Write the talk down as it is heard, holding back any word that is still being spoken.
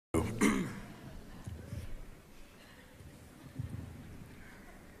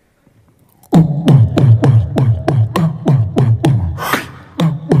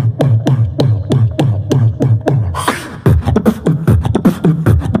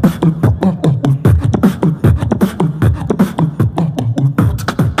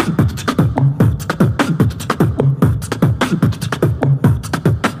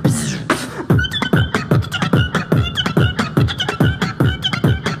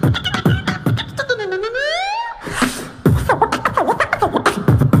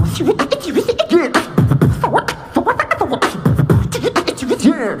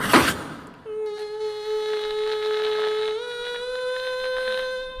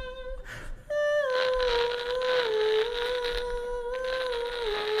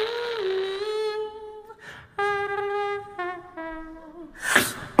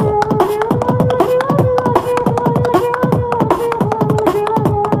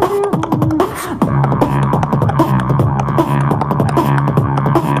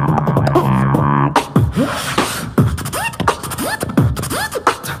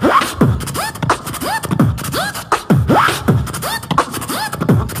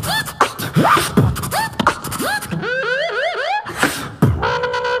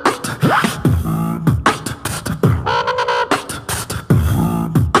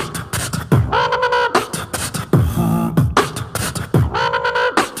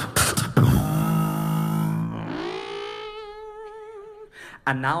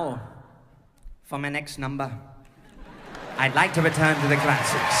And now, for my next number, I'd like to return to the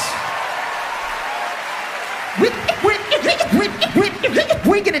classics.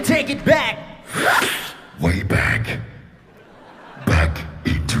 We're gonna take it back. Way back. Back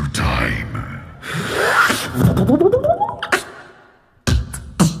into time.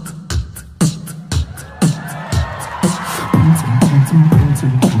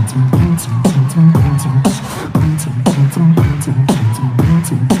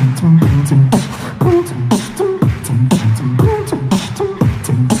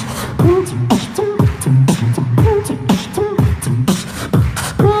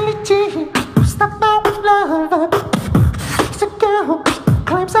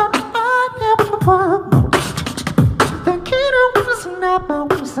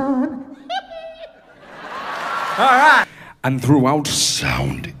 And throughout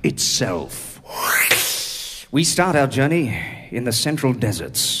sound itself, we start our journey in the central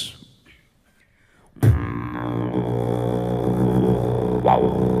deserts.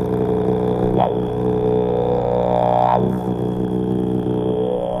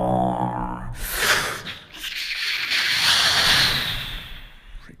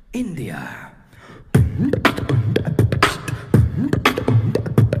 India.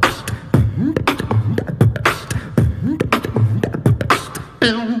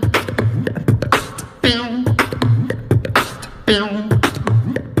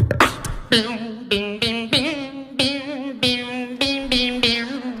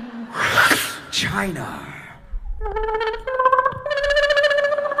 China.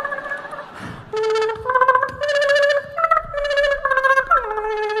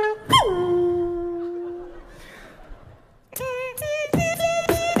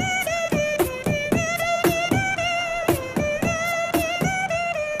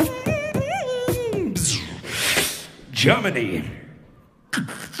 Germany.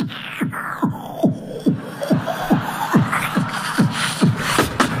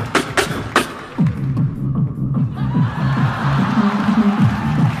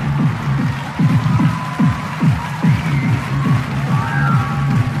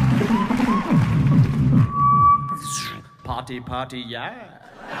 Party, yeah.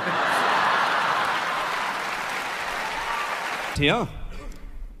 Here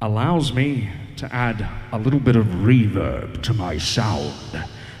allows me to add a little bit of reverb to my sound,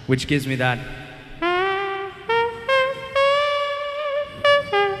 which gives me that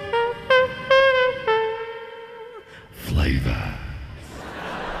flavor.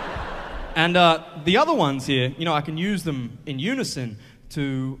 And the other ones here, you know, I can use them in unison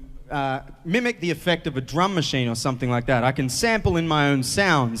to mimic the effect of a drum machine or something like that. I can sample in my own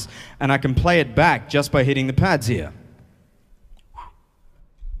sounds, and I can play it back just by hitting the pads here.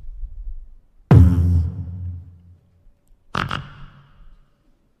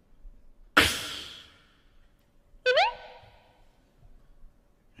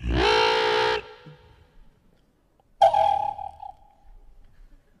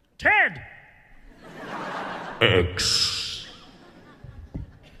 Ted! X.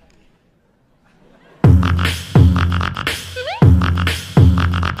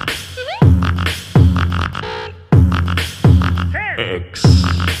 X.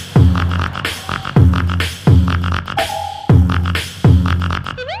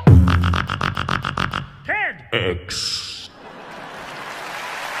 Ted! X.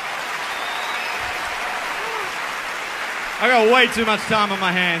 I got way too much time on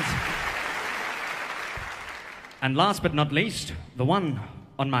my hands. And last but not least, the one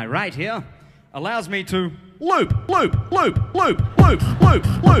on my right here allows me to loop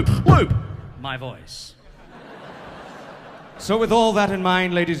my voice. So with all that in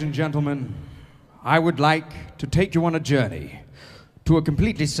mind, ladies and gentlemen, I would like to take you on a journey to a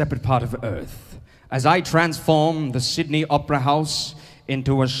completely separate part of Earth as I transform the Sydney Opera House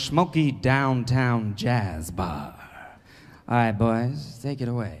into a smoky downtown jazz bar. All right, boys, take it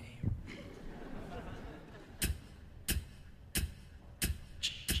away.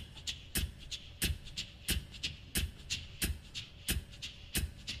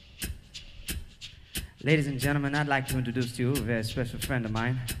 Ladies and gentlemen, I'd like to introduce to you a very special friend of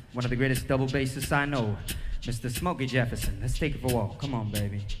mine, one of the greatest double bassists I know, Mr. Smokey Jefferson. Let's take it for a walk. Come on,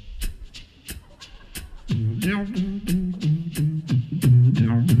 baby.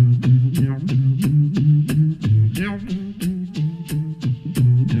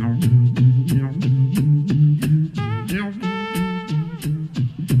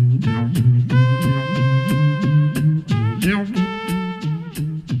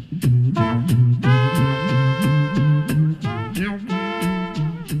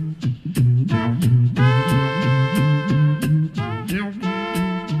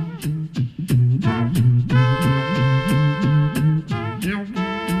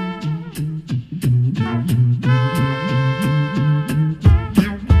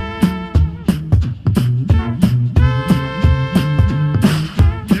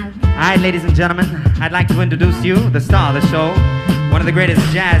 Alright, ladies and gentlemen, I'd like to introduce you, the star of the show, one of the greatest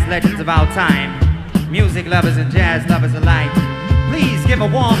jazz legends of our time. Music lovers and jazz lovers alike. Please give a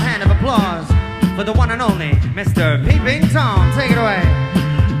warm hand of applause for the one and only Mr. Peeping Tom. Take it away.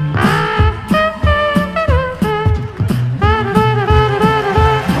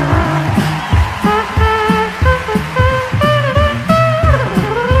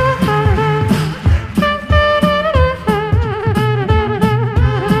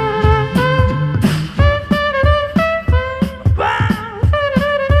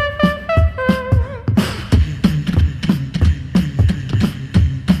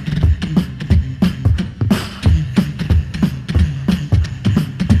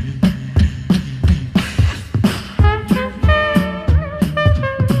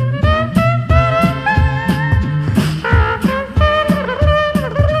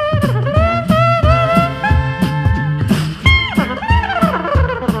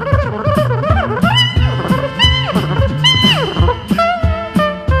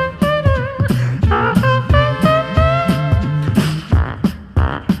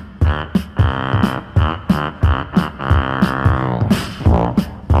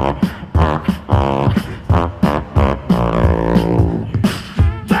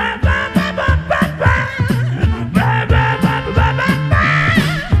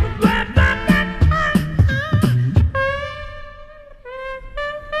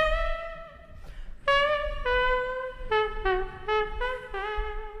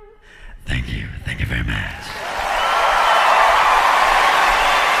 Thank you very much.